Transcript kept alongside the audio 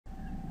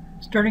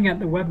Starting at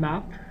the web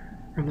map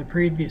from the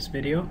previous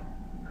video,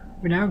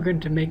 we're now going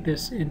to make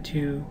this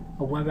into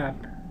a web app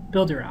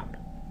builder app.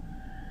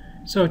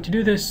 So to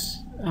do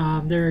this,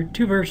 there are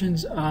two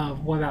versions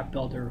of Web App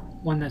Builder,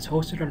 one that's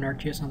hosted on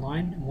ArcGIS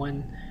Online and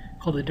one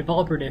called the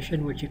Developer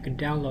Edition, which you can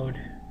download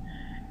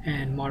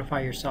and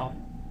modify yourself.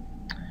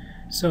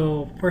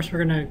 So first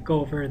we're going to go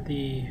over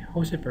the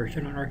hosted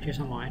version on ArcGIS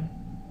Online.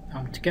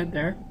 To get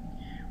there,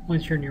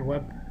 once you're in your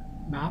web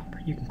map,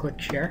 you can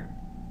click Share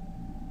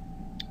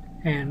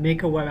and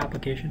make a web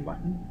application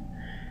button.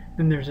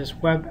 Then there's this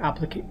Web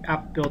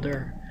App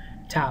Builder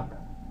tab.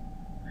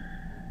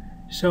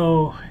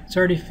 So it's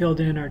already filled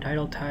in our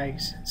title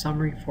tags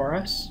summary for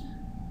us.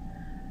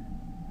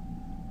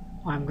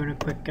 I'm going to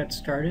click Get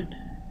Started,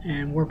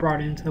 and we're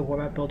brought into the Web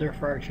App Builder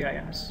for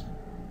ArcGIS.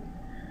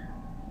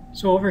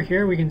 So over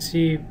here we can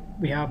see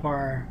we have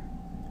our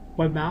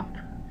web map,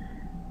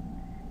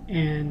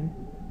 and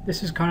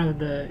this is kind of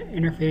the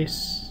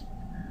interface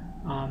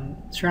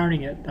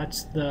surrounding it.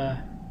 That's the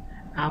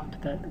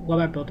app that Web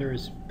App Builder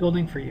is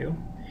building for you.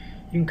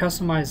 You can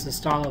customize the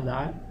style of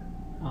that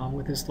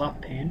with this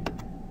left pane,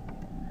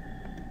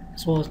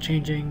 as well as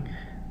changing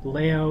the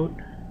layout,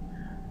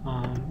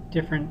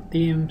 different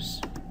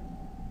themes.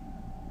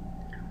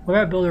 Web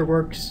App Builder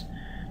works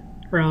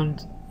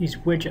around these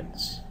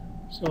widgets.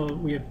 So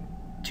we have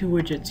two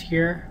widgets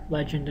here,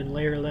 legend and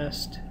layer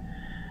list.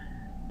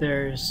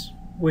 There's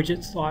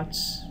widget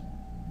slots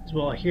as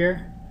well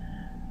here.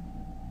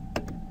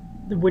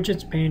 The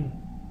Widgets Pane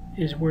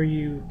is where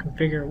you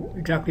configure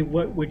exactly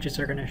what widgets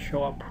are going to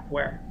show up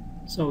where.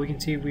 So we can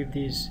see we have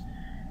these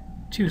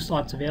two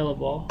slots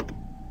available.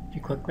 If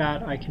you click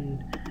that, I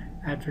can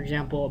add, for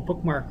example, a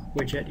bookmark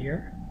widget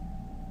here.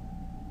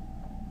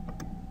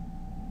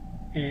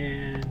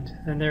 And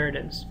then there it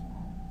is.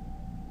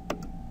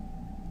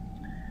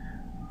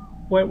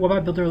 What Web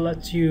App Builder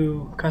lets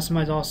you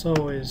customize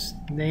also is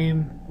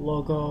name,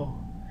 logo,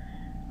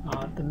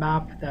 the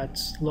map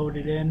that's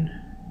loaded in.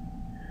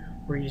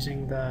 We're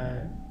using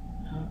the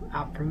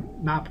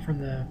map from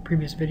the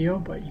previous video,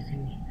 but you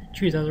can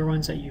choose other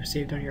ones that you've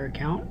saved on your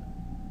account.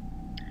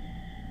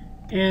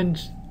 And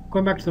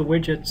going back to the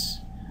widgets,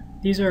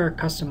 these are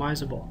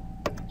customizable.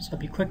 So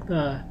if you click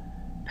the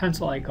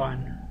pencil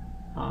icon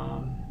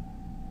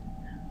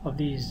of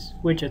these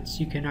widgets,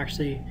 you can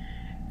actually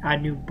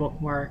add new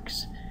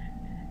bookmarks,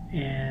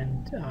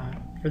 and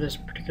for this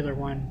particular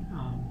one,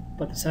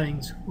 but the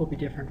settings will be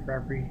different for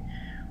every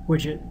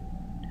widget.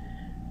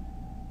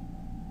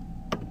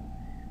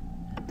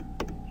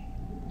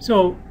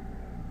 So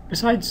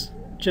besides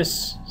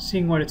just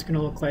seeing what it's going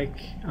to look like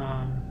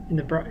in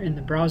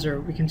the browser,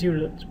 we can see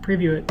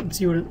preview it and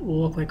see what it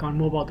will look like on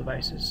mobile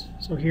devices.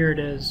 So here it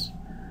is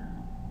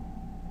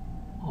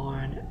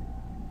on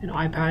an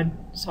iPad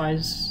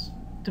size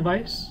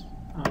device.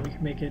 We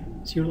can make it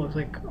see what it looks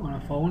like on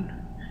a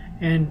phone,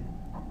 and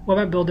Web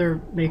App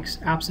Builder makes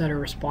apps that are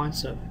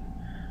responsive.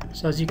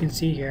 So as you can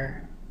see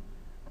here,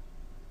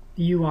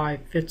 the UI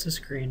fits the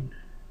screen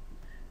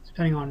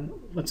depending on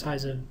what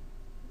size of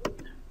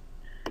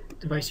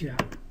device you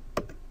have.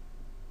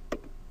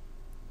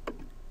 You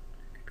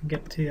can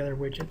get to the other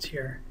widgets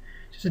here.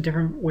 It's just a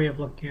different way of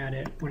looking at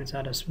it when it's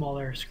at a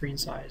smaller screen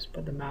size,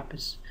 but the map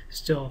is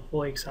still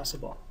fully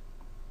accessible.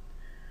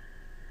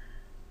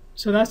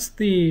 So that's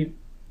the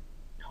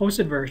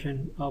hosted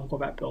version of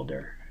Web App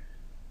Builder.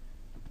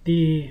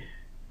 The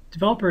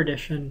Developer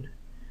Edition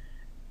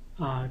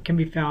can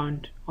be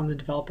found on the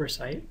developer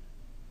site.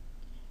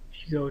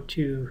 If you go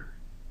to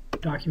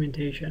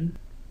Documentation,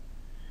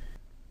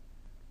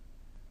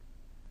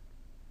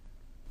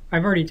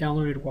 I've already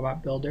downloaded Web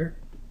App Builder,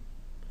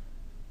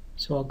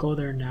 so I'll go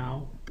there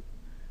now.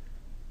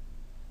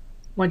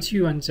 Once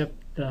you unzip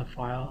the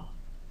file,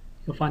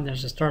 you'll find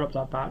there's a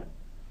startup.bat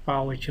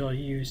file which you'll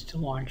use to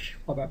launch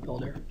Web App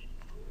Builder.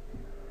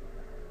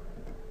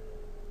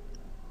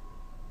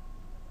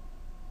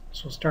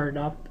 So we'll start it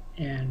up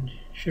and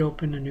should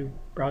open a new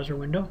browser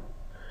window.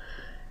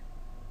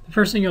 The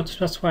first thing you'll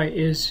specify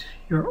is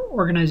your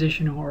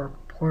organization or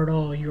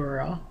portal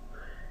URL.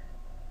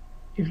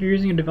 If you're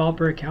using a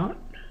developer account,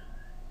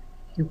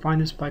 you can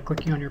find this by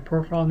clicking on your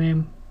profile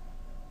name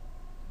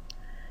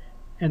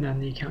and then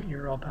the account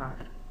URL path.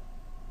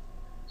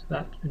 So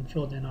that's been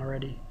filled in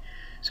already.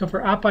 So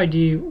for app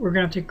ID, we're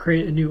going to have to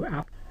create a new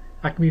app.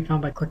 That can be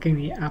found by clicking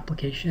the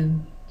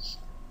Applications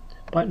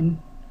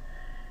button.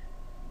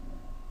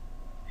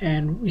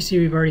 And we see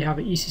we've already have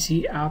an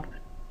ECC app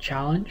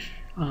challenge.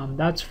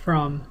 That's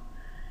from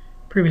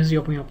previously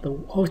opening up the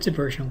hosted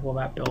version of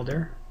Web App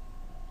Builder.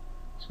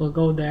 So we'll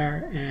go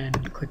there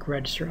and click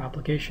Register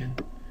Application.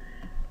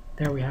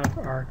 There we have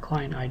our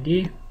client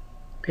ID.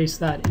 Paste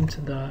that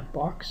into the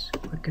box,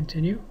 click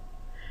Continue.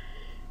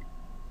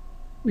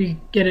 We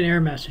get an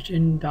error message,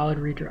 invalid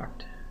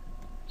redirect.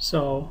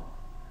 So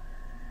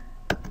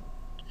to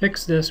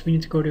fix this, we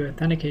need to go to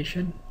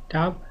Authentication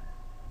tab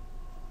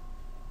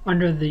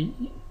under the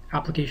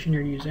application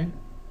you're using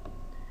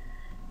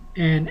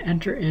and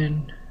enter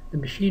in the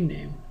machine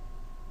name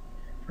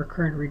for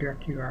current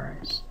redirect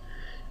URIs.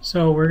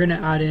 So we're going to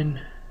add in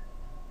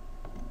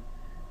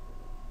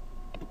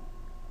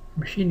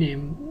machine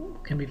name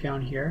can be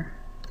found here,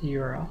 the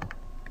URL.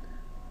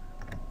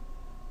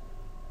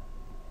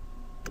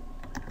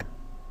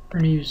 We're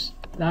going to use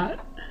that,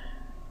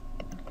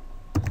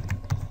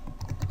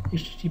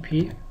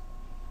 HTTP,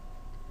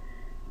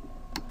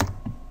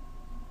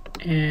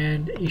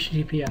 and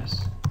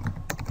HTTPS.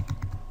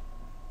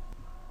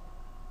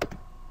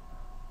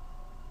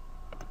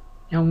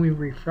 Now when we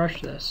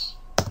refresh this,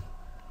 click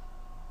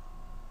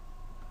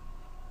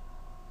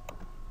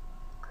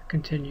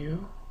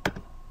continue,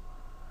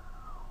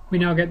 we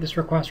now get this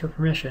request for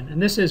permission.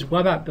 And this is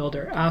Web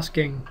AppBuilder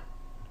asking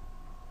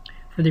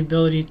for the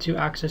ability to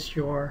access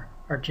your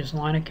ArcGIS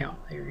line account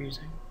that you're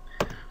using.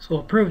 So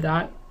we'll approve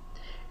that,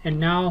 and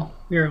now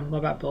we are in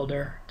Web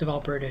AppBuilder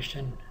Developer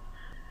Edition.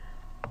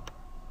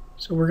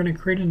 So we're going to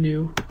create a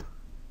new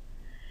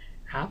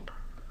app.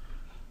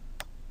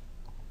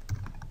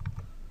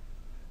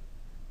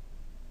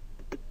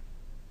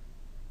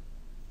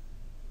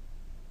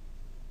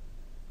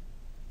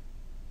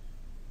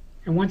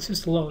 And once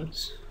this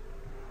loads,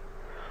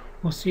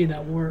 we'll see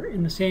that we're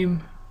in the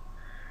same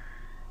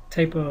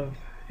type of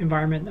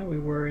environment that we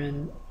were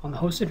in on the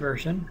hosted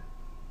version.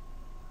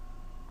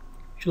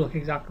 It should look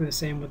exactly the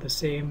same with the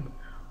same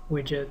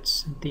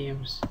widgets and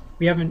themes.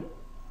 We haven't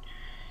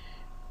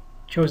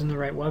chosen the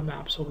right web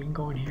map, so we can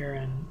go in here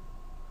and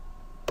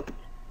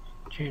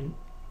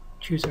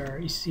choose our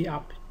ECC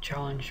App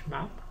Challenge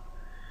map,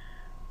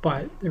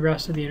 but the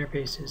rest of the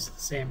interface is the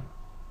same.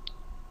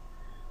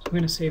 So I'm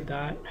going to save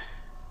that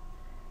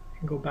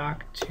and go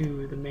back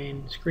to the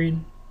main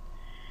screen.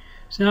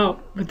 So now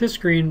with this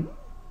screen,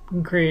 we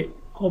can create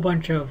a whole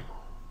bunch of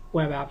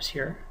web apps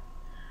here,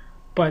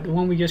 but the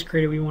one we just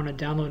created we want to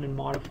download and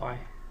modify.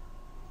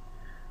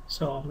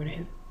 So I'm going to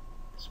hit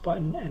this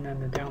button and then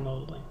the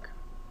download link.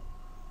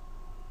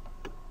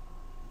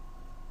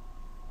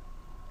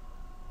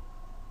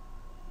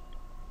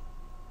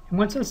 And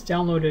once that's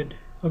downloaded,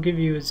 it'll give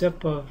you a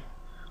zip of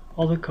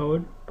all the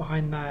code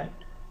behind that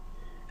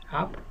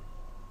app.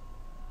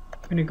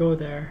 I'm going to go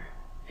there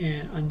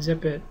and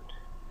unzip it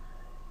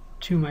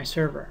to my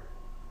server.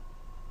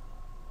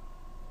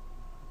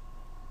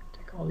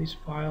 Take all these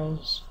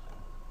files,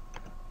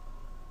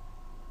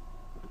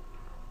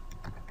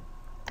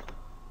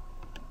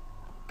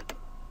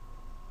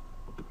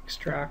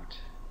 extract,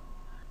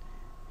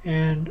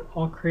 and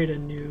I'll create a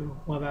new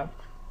Web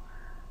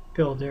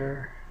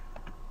AppBuilder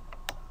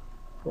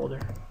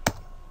folder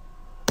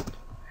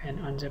and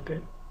unzip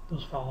it,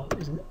 those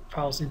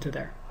files into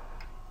there.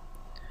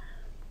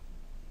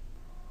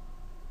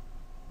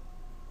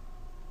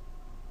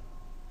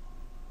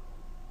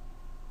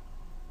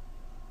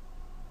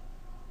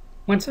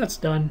 Once that's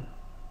done,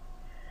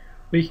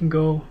 we can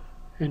go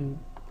and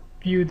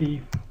view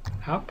the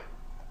app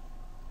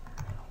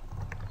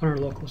on our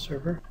local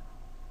server.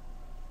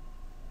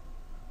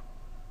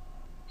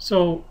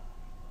 So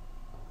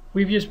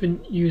we've just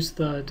used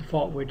the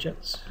default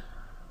widgets.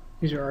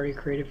 These are already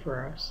created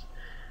for us.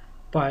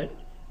 But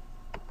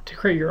to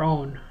create your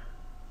own,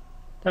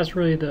 that's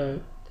really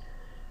the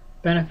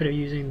benefit of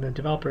using the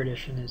Developer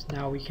Edition, is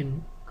now we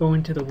can go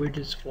into the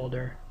widgets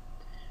folder,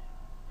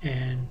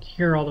 and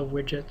here are all the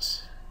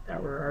widgets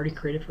that were already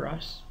created for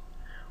us.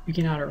 We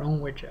can add our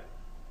own widget.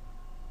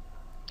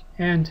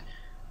 And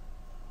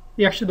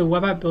actually the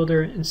Web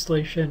AppBuilder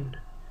installation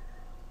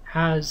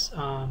has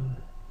a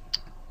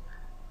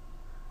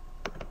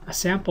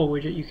sample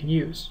widget you can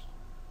use.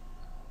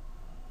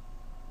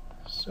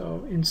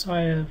 So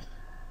inside of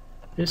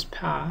this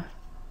path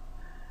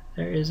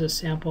there is a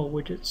sample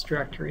widgets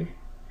directory,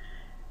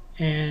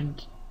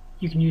 and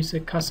you can use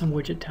the custom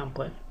widget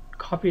template.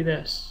 Copy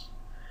this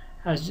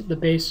as the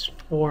base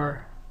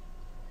for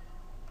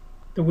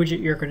the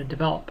widget you're going to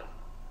develop.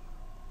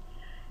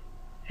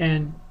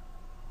 And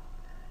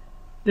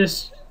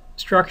this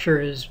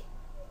structure is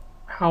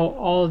how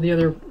all the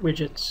other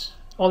widgets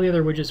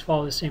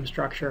follow the same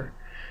structure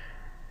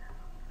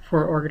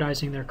for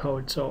organizing their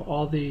code. So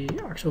all the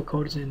actual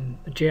code is in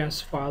the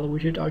JS file, the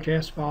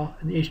widget.js file,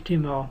 and the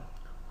HTML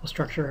will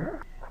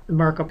structure the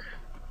markup.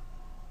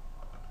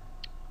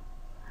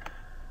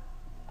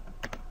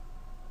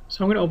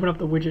 So I'm going to open up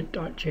the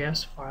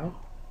widget.js file.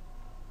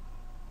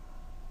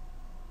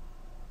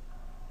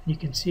 You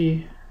can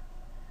see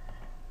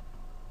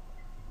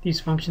these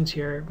functions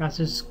here,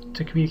 methods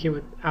to communicate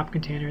with app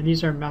container.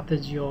 These are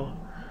methods you'll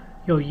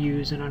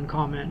use and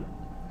uncomment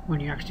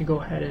when you actually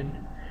go ahead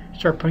and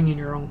start putting in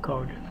your own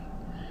code.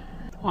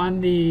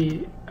 On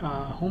the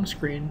home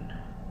screen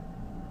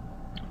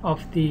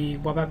of the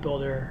Web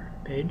AppBuilder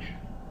page,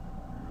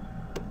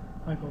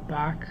 if I go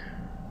back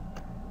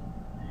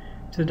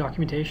to the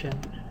documentation,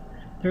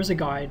 there's a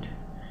guide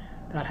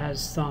that has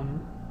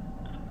some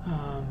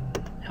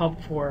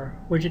help for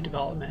widget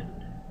development.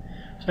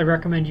 So I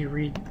recommend you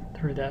read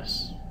through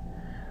this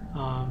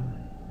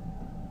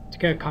to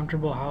get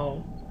comfortable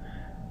how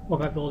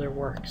Web AppBuilder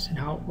works and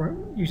how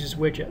it uses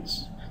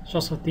widgets. There's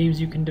also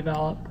themes you can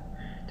develop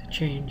to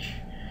change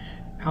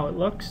how it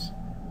looks,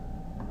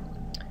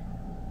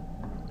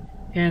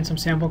 and some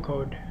sample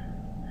code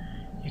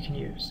you can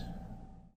use.